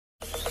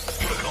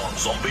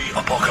Zombie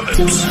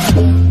Apocalypse.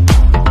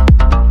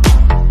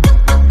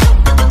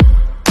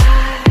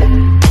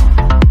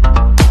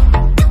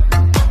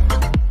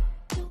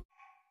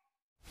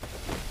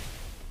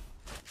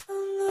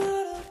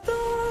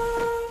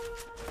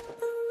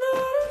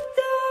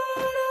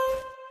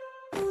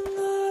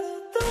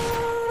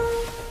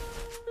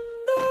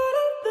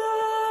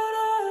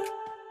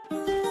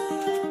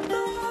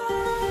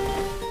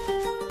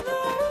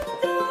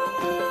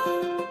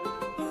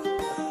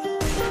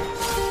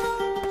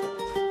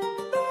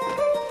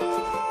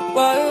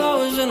 Why you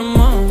always in the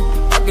mood?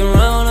 Walking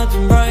around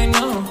acting right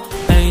now.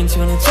 I ain't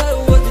tryna tell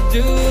you what to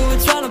do,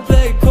 we're tryna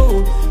play it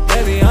cool.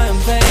 Baby, I am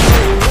playing with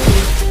the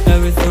rules.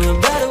 Everything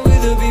look better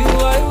with a view.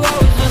 Why you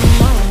always in the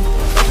mood?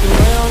 Walking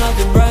around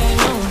acting right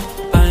now.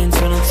 I ain't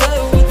tryna tell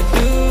you what to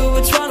do,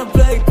 we're tryna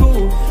play it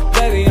cool.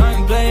 Baby, I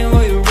ain't playing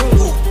with your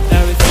rules.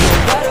 Everything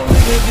look better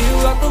with a view.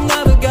 I could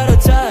never get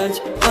attached.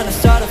 When I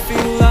start to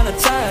feel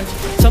unattached,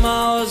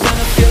 somehow I was in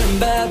a feeling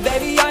bad.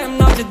 Baby, I am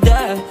not your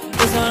dad.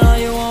 It's not all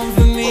you want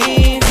from me.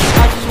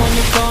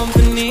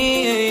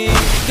 Company,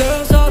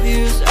 girls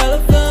obvious,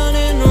 elephant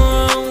in the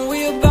room.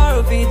 We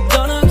about to be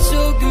done, I'm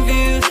so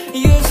confused.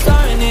 You're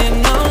starting it,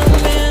 now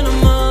I'm in a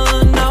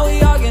month. Now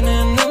we arguing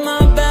in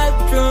my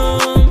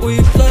bedroom.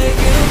 We play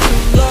games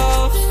of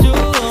love to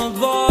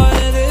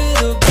avoid the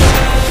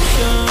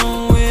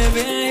depression. We've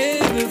been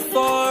here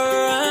before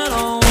and I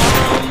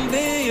wanna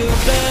be your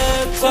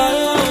bed. While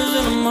I was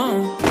in the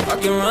mood,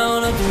 walking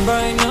around acting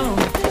right now.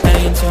 I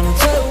ain't tryna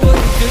tell you what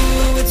to do,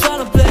 we're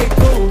tryna play it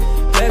cool.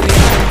 Baby, I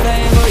ain't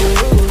playing by your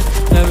rules.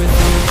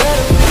 Everything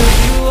better with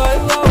you. I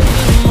always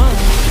in the mood.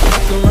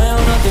 Walking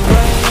around nothing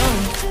right now.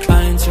 I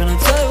ain't tryna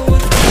tell you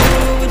what to do,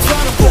 we're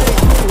tryna play it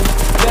cool.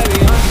 Baby,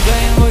 I ain't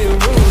playing by your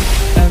rules.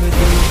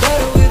 Everything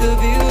better with a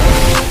view.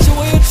 So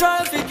when you try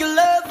to figure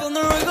love on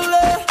the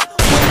regular,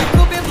 when you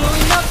could be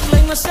blowing up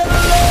like my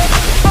cellular,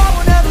 I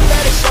will never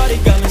let it shorty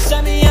come and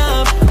set me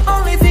up.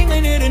 Only thing I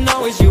need to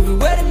know is you be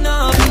waiting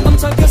up. I'm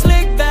talking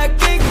slick back,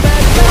 kick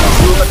back, down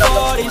to the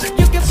 40s.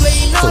 You can play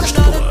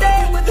another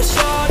day with the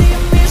shorty. You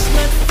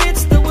mismatch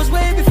fits that was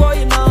way before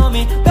you know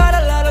me. Got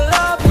a lot of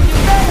love, will you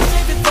better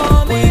save it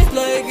for me? We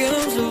play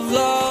games of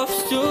love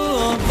to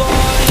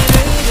avoid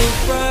the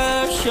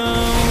depression.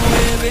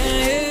 We've been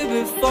here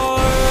before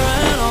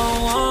and I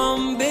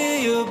wanna be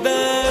your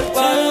bed.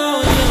 While I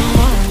was in the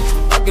mood,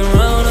 walking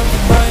around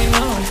acting right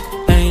now.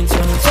 I ain't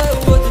tryna tell you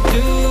what to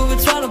do,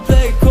 we're tryna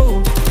play it cool.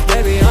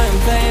 Baby, I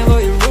ain't playing by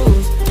your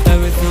rules.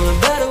 Everything look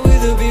better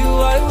with a view.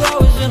 Why you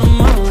always in the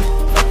mood?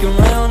 Walking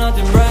around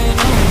acting right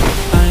now.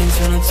 I ain't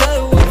tryna tell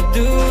you what to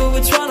do,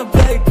 we're tryna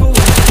play it cool.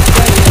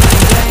 Baby, I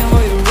ain't playing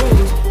by your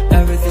rules.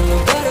 Everything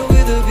look better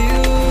with a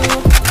view.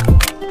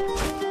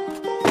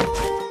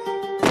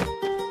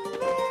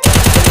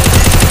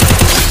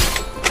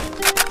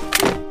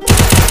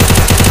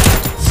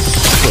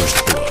 First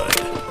Blood.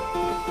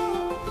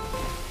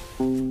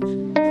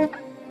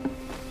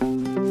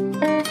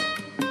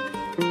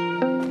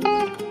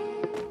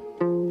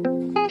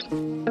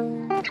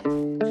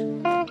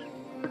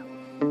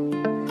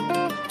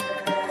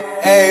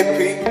 Hey, P,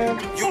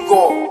 you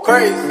go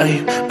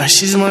crazy. Ay,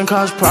 she just wanna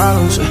cause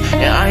problems,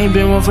 and I ain't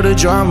been one for the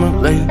drama.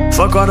 Like,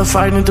 fuck all the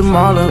fighting at the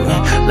mall.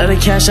 Let her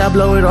cash out,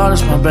 blow it all,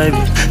 that's my baby.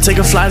 Take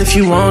a flight if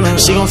you wanna.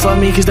 She gon' fuck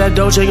me cause that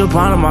Dolce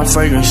Gabbana my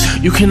fragrance.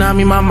 You cannot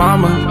be my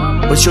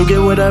mama, but you'll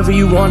get whatever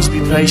you want, just be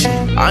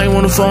patient. I ain't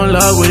wanna fall in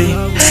love with it.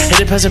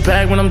 Hit it, pass it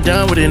back when I'm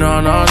done with it,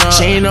 no, no, no.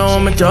 She ain't know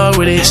I'm a dog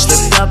with it.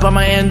 Slipped up, I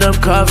might end up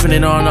cuffing it,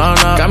 no, no,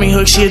 no. Got me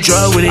hooked, she a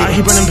drug with it. I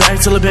keep running back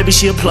till a baby,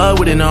 she a plug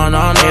with it, no,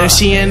 no, no. And if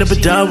she end up a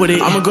dub with it,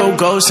 I'ma go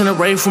ghost in a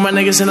rave for my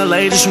niggas in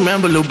LA. Just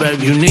remember, little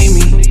baby, you need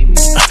me.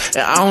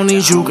 And I don't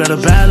need you, got a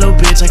bad little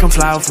bitch, I can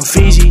fly out from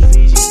Fiji.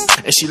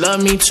 And she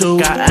love me too.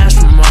 Got ass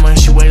from mama and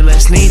she way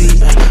less needy.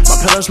 My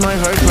pillows might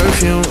hurt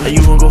perfume, and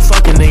you gon' go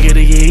fuck a nigga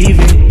to get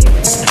even.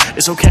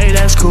 It's okay,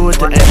 that's cool, at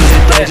the end of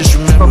the day, just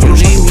remember you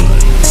need me.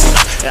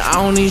 And I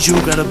don't need you,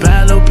 got a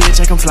bad little bitch,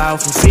 I can fly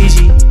out from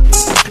Fiji.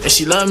 And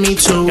she love me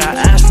too. Got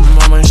ass from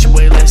mama and she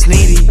way less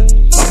needy.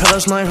 My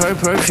pillows might hurt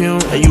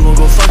perfume, and you gon'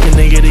 go fuck a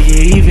nigga to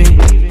get even.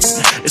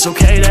 It's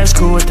okay, that's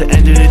cool, at the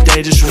end of the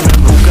day, just remember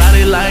who got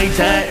it like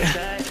that.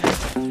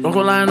 Don't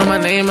go lying on my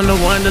name, I'm the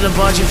one that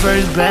bought your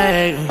first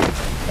bag.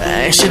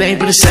 Shit ain't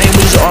been the same,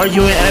 we just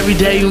arguing every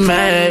day, you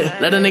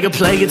mad. Let a nigga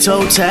play your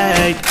toe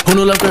tag. Who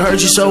knew love could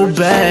hurt you so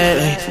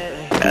bad?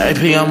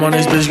 AP, I'm on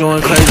this bitch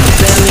going crazy.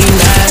 Deadly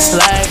mad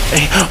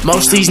black.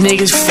 Most these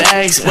niggas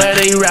fags, where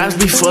they raps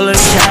be full of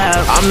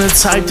cap. I'm the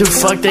type to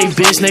fuck they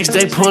bitch next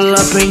they pull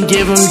up and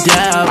give them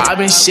dab. I've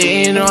been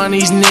shitting on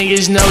these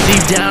niggas, know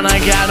deep down I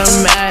got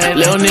them mad.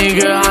 Little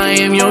nigga, I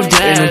am your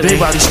dad. And the big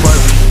body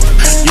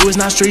swerving. You is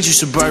not street, you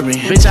suburban.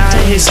 Bitch, I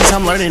ain't here since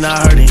I'm learning, I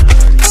heard it.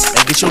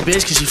 And get your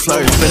bitch cause she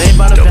flirting. But ain't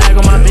about a bag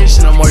on my bitch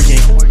and I'm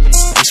working.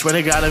 I swear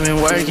to God I've been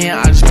working.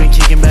 I just been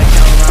kicking back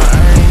down on my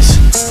earnings.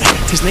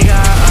 Cause nigga, I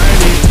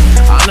earned it.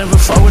 I'll never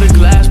fall with a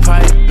glass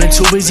pipe. Been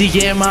too busy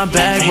getting my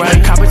bag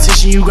right.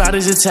 Competition you got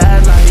is a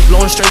tad light.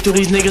 Blowing straight through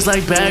these niggas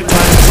like bagpipes.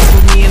 Fuck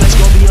with me and that's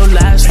gonna be your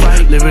last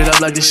fight. Live it up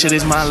like this shit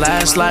is my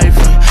last life.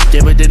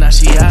 Yeah, but then now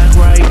she act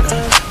right. You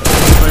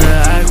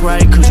better act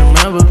right, cause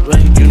remember,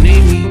 like, you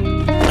need me.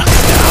 I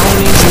don't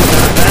need you,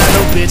 got a bad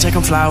little bitch, I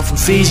can fly out from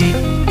Fiji.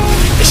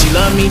 And she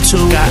love me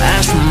too, got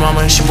ass from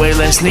mama and she way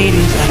less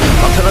needy.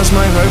 My pillows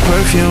might hurt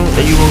perfume,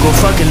 and you gon' go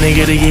fuck a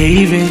nigga to get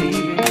even.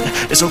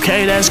 It's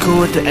okay, that's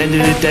cool, at the end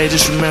of the day,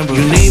 just remember,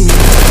 you need me.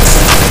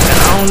 And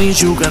I don't need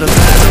you, got a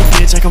bad little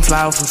bitch, I can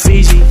fly out from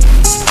Fiji.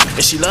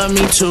 And she love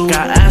me too,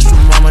 got ass from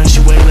mama and she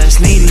way less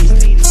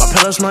needy. My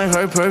pillows might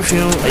hurt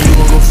perfume, and you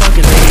gon' go fuck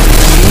a nigga to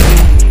get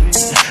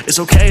even. It's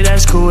okay,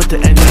 that's cool, at the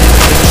end of the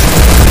day, just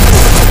remember.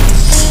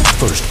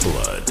 First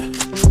Blood.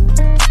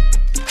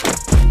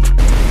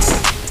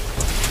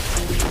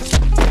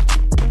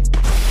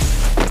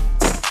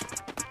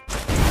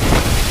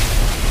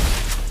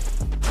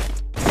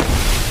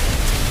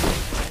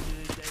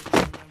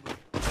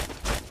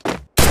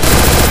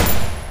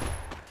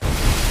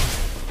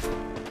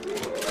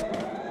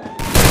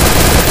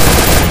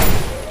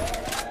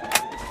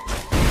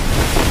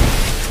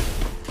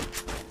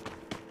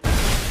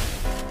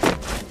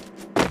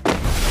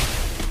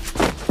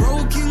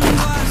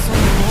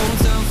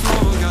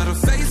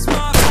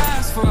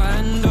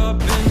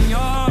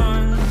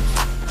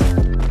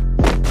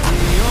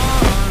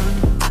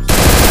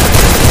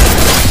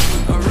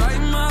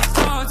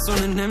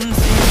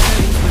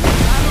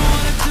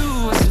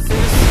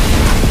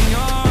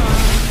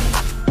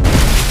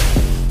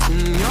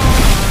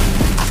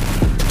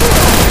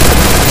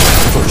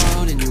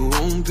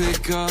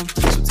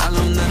 So tell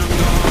them that I'm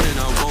gone and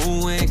I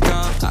won't wake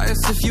up. I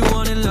asked if you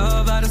wanted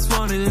love, I just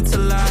wanted it to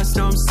last.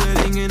 Now I'm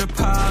sitting in a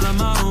pile of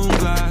my own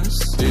glass.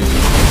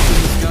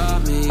 Emotions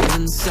got me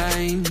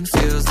insane.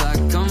 Feels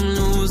like I'm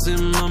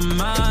losing my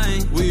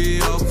mind. We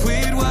hoped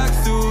we'd work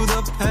through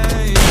the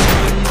pain,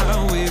 but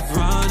now we've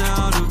run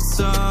out of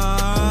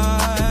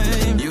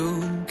time.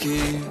 You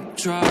keep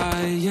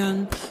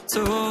trying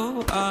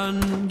to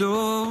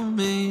undo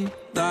me.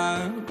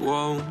 That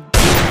won't be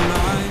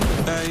my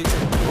fate.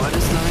 What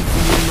is life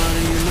when the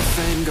money and the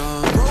fame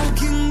gone?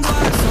 Broken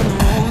glass on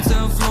the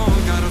hotel floor.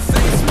 Gotta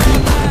face my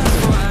past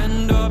before I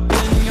end up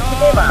in your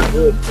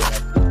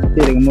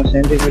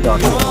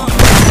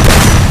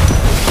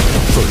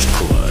First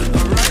Blood. I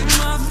write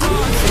my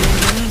thoughts in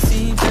an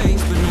empty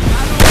page, but no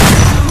matter what I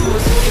do, I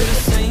still feel the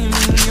same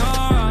in your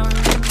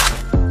arms.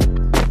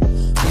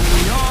 In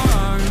your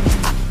arms.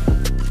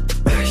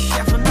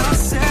 Yeah, when I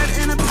sat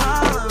in a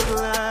pile of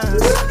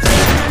glass,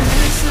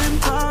 reminiscing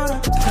about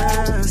our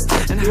past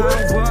and how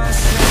it was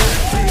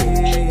to be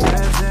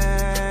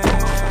there.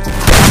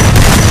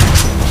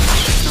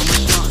 Now my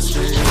thoughts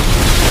stay there,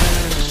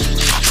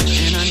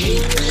 and I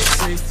need a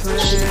safe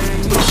place.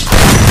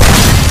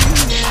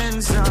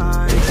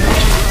 Inside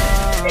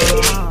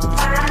your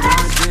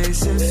nowadays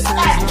it feels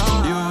like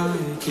you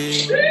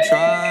keep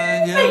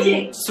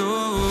trying so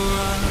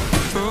hard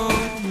for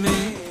me.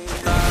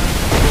 That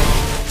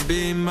won't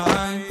be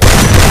mine.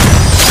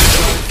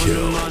 When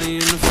the money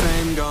and the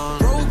fame gone.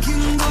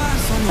 Broken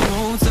glass on the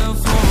hotel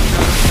floor.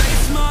 Gotta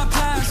face my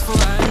past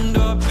before I end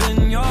up in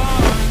your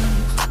arms.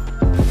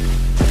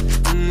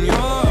 In your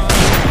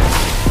arms.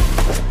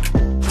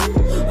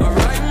 I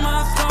write my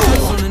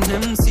thoughts on an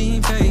empty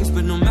page,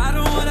 but no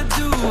matter what I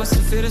do, I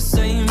still feel the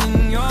same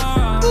in your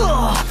arms.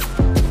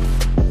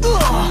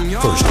 In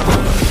your First arms.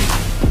 Blood.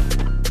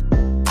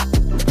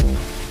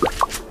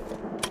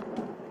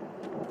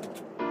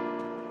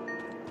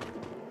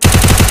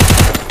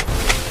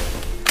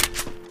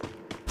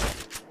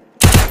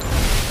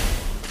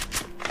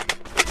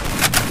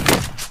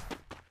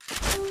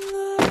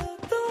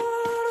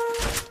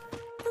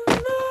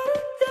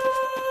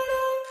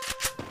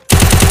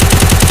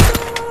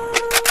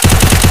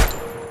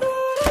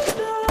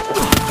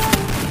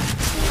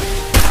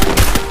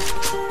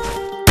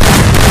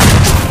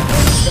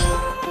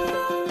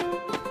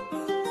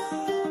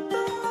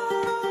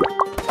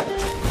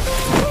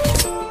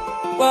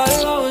 While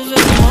I was in the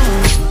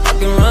morning,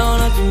 walking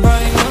around acting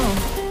right now.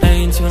 I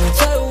ain't trying to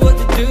tell you what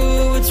to do,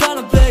 we're trying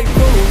to play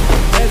cool.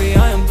 Baby,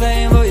 I am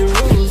playing by your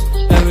rules.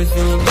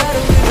 Everything look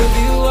better with a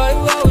view.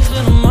 While I was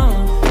in the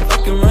morning,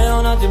 walking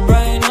around acting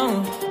right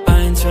now. I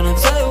ain't trying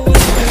to tell you what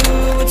to do,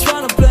 we're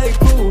trying to play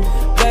cool.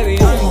 Baby,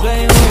 I am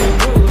playing by your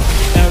rules.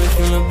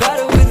 Everything look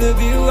better with a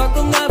view. I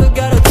could never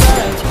get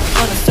attached.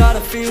 When I start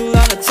to feel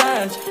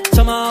unattached,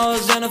 somehow I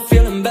was in a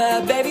feeling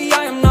bad. Baby,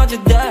 I am not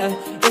your dad.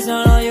 It's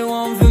not all you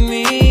want from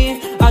me.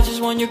 I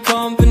just want your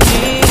company.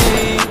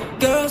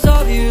 Girls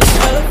obvious,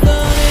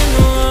 elephant in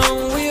the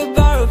room. We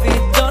about to be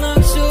done,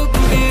 I'm so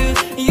confused.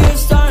 You're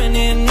starting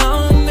it,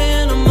 now I'm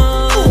in a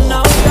month.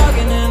 Now we're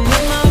talking in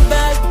my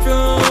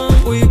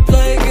bedroom. We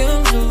play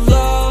games of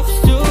love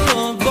to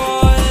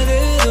avoid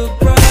the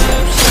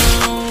depression.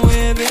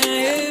 We've been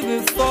here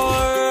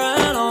before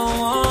and I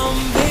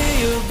won't be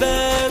your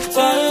best.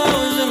 While I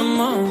was in a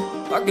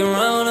month, walking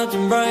around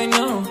acting right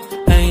now.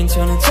 I ain't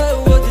trying to tell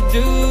you what to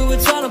do,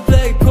 we're trying to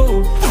play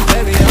cool.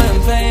 Baby, I am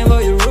playing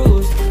for you.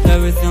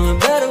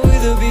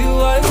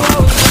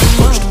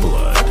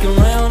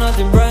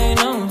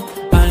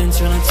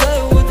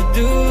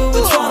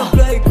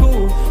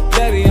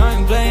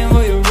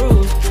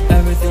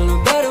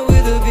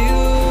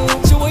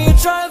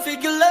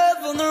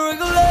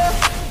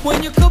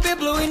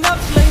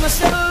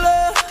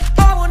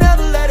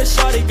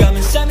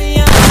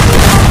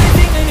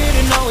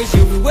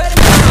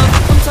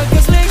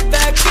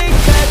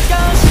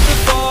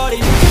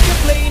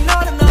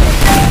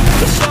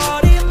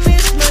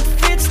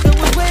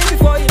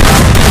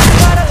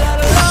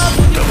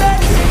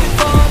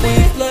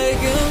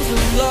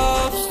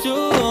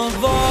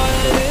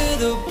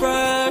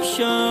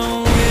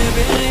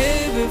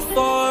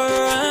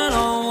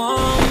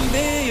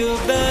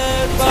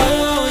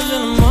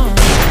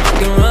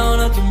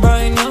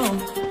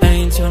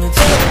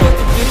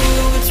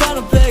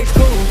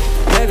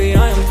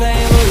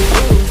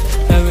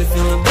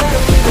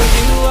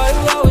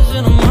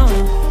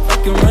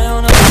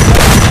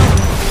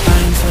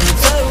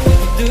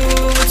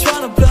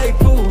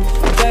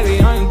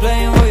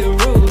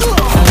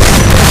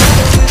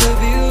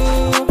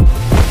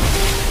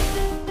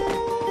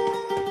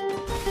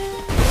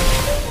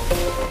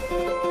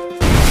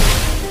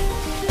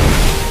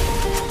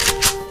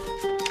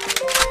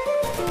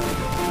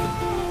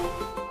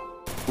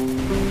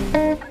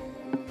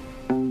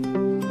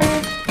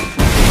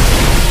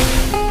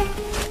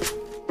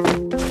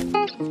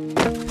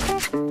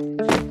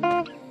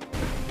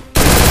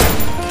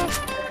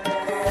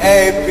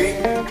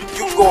 AP,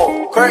 you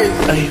go crazy.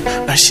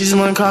 Ay, she just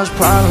wanna cause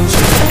problems,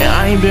 and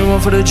I ain't been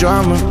one for the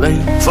drama. Like,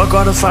 fuck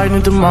all the fighting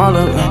at the mall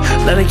up.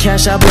 Let her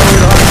cash out, blow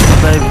it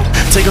all, baby.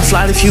 Take a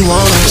flight if you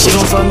want her. She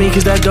gon' fuck me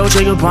cause that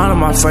Dolce Gabbana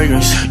my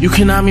fragrance. You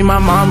cannot be my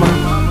mama,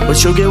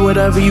 but you'll get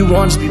whatever you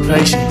want, just be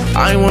patient.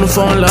 I ain't wanna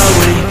fall in love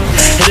with it.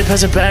 Hit it,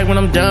 pass it back when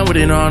I'm done with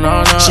it, no,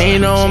 no, no. She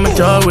ain't know I'm a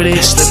dog with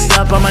it. Slipped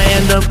up, I might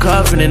end up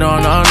cuffing it, no,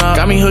 no, no.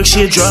 Got me hooked,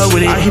 she a drug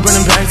with it. I keep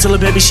running back till her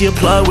baby, she a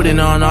plug with it,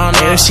 no, no, no.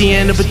 And if she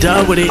end up a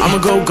dub with it, I'ma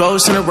go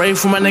ghost in a rave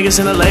for my niggas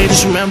in LA.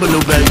 Just remember,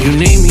 little baby, you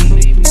need me.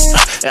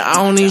 And I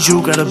don't need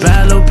you, got a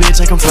bad little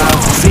bitch, I can fly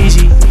out from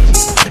Fiji.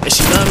 And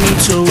she love me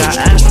too. Got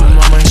ass from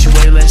mama and she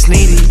way less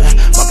needy.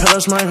 My pillow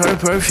smell like her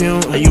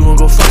perfume. And you gon'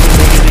 go fuck a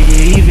nigga to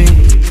get even.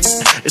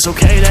 It's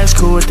okay, that's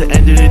cool. At the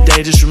end of the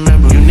day, just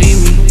remember you need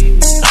me.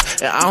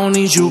 And I don't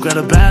need you. Got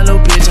a bad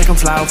little bitch, I can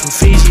fly out from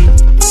Fiji.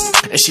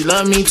 And she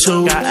love me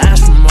too. Got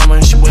ass from mama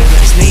and she way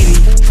less needy.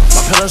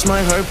 My pillow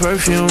smell like her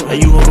perfume. And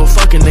you gon' go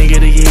fuck a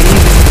nigga to get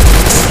even.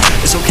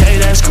 It's okay,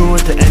 that's cool.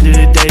 At the end of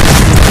the day, just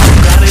remember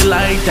you got it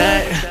like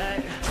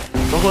that.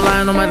 Don't go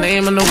lying on my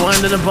name, I'm the one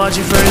that I bought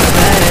you first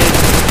bag.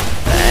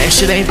 That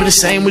shit ain't been the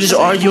same, we just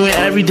arguing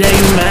every day,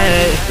 you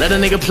mad. Let a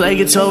nigga play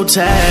get toe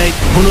tag.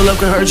 Who knew love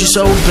could hurt you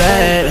so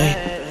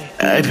bad?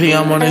 AP,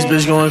 I'm on this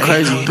bitch going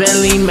crazy.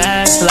 Bentley,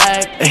 mad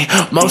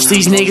black. Most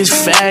these niggas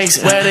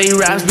fags. Where they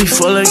raps be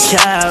full of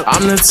cap.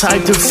 I'm the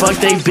type to fuck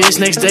they bitch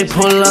next they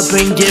pull up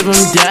and give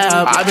them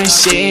dab. I've been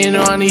shitting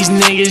on these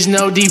niggas,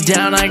 know deep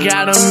down I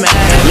got them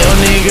mad. Little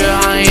nigga,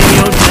 I ain't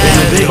your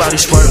dad. Big body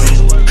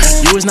swerving.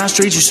 You was not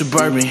street, you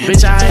suburban.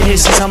 Bitch, I ain't hit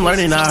since I'm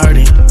learning, I heard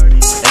it.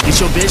 And get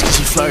your bitch cause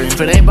she flirting. If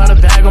it ain't about a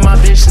bag on my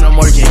bitch, then I'm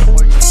working.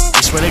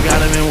 I swear to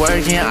God I've been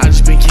working. I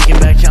just been kicking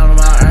back, counting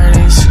my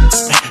earnings.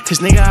 Cause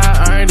nigga,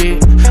 I earned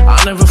it.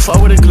 I'll never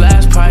fuck with a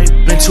glass pipe.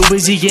 Been too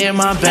busy getting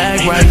my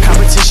bag right.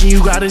 Competition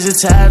you got is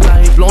a tad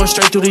light. Blowing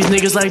straight through these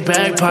niggas like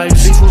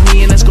bagpipes. Beef with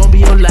me and that's gonna be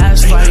your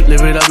last fight.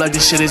 Live it up like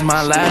this shit is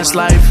my last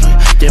life.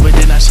 Yeah, but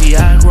then I she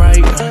act right.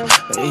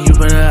 You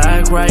better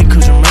act right,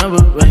 cause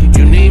remember,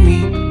 you need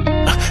me.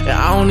 And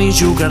I don't need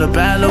you, got a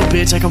bad little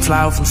bitch, I can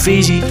fly out from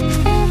Fiji.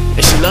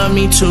 And she love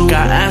me too,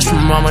 got ass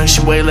from mama and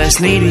she way less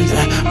needy.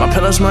 My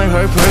pillow smell like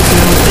her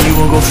perfume, and you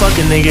gon' go fuck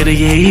a nigga to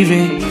get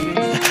even.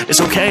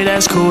 It's okay,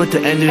 that's cool, at the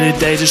end of the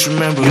day, just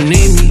remember you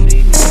need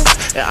me.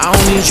 And I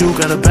don't need you,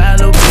 got a bad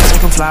little bitch, I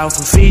can fly out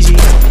from Fiji.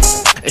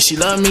 And she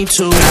love me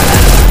too, got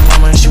ass from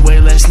mama and she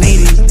way less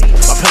needy.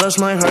 My pillow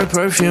smell like her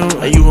perfume,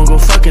 and you gon' go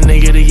fuck a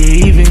nigga to get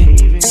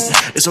even.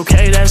 It's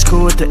okay, that's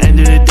cool, at the end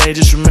of the day,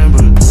 just remember.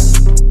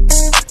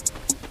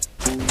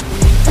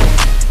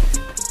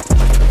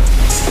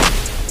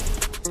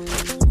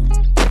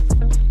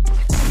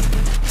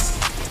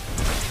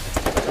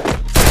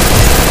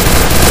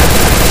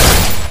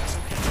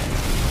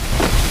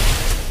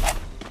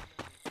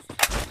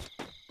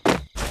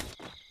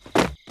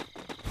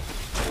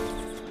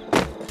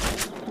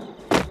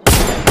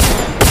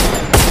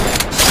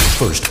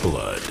 First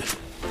Blood.